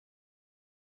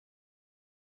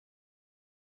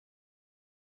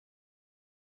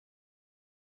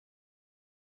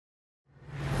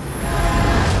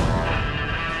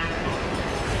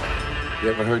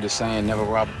ever heard the saying, never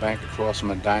rob a bank across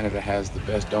from a diner that has the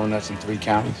best donuts in 3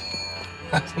 counties?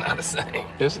 That's not a saying.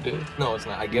 Yes, it is. No, it's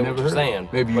not. I get what you're saying,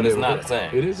 Maybe but you it's not a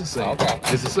saying. It is a saying. Okay.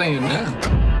 It's a saying now.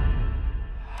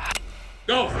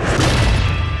 Go!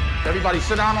 Everybody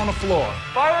sit down on the floor.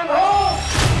 Fire in the hole!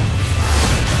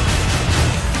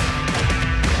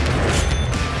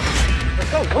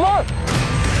 Let's go, come on!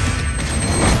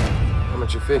 How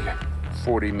much you figure?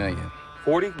 40 million.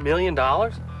 $40 million?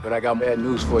 But I got bad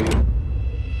news for you.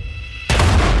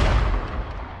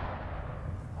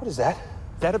 What is that?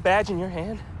 Is that a badge in your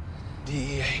hand?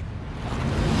 DEA.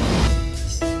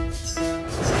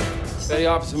 Petty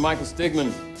Officer Marcus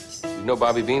Stigman. You know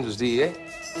Bobby Beans was DEA?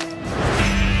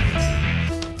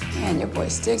 Man, your boy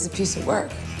Stig's a piece of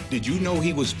work. Did you know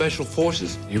he was special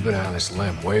forces? You've been on this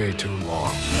limb way too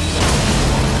long.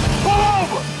 Pull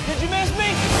over! Did you miss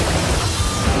me?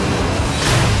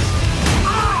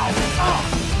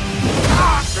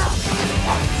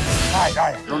 All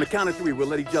right. On the count of 3, we'll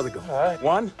let each other go. All right.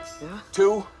 1,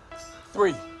 2,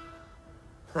 3.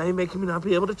 Now you're making me not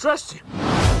be able to trust you.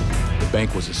 The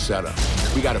bank was a setup.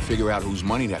 We got to figure out whose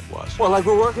money that was. Well, like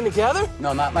we're working together?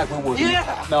 No, not like we're working.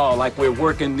 Yeah. No, like we're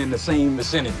working in the same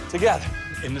vicinity, Together.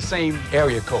 in the same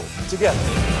area code. Together.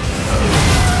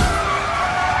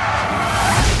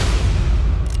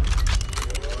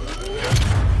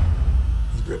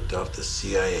 He ripped off the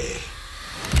CIA.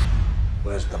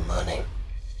 Where's the money?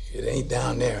 It ain't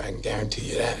down there, I can guarantee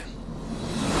you that.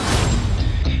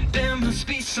 There must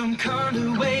be some kind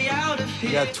of way out of here.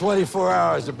 You got 24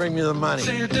 hours to bring me the money.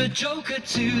 Said the Joker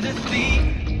to the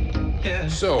thief. Yeah.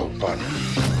 So, partner,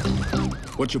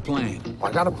 What's your plan? I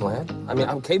got a plan. I mean,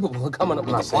 I'm capable of coming up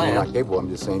I'm with not a saying plan. you're not capable, I'm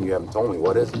just saying you haven't told me.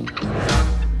 What is it?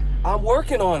 I'm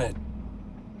working on it.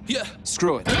 Yeah,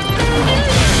 screw it.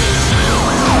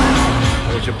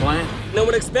 What's your plan? No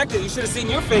one expected. You should have seen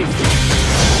your face.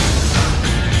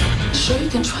 Sure you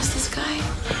can trust this guy?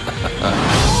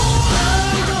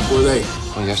 Who are they?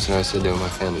 Well, yesterday I said they were my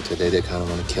family. Today they kind of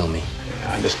want to kill me.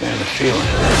 I understand the feeling.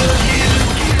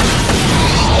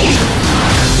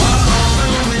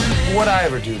 What'd I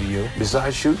ever do to you?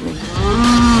 Besides shooting me? 3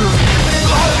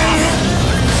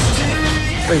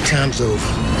 times over.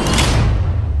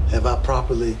 Have I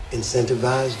properly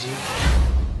incentivized you?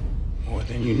 More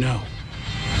than you know.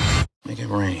 Make it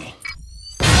rain.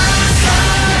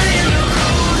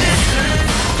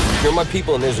 You're my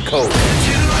people and there's a code.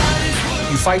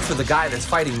 You fight for the guy that's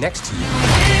fighting next to you.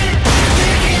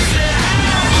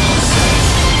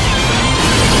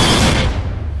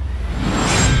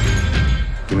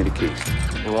 Give me the keys.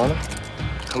 You want him?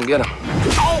 Come get him.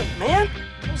 Oh, man!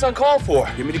 What was uncalled for?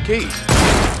 Give me the keys.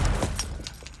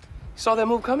 You saw that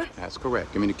move coming? That's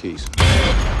correct. Give me the keys.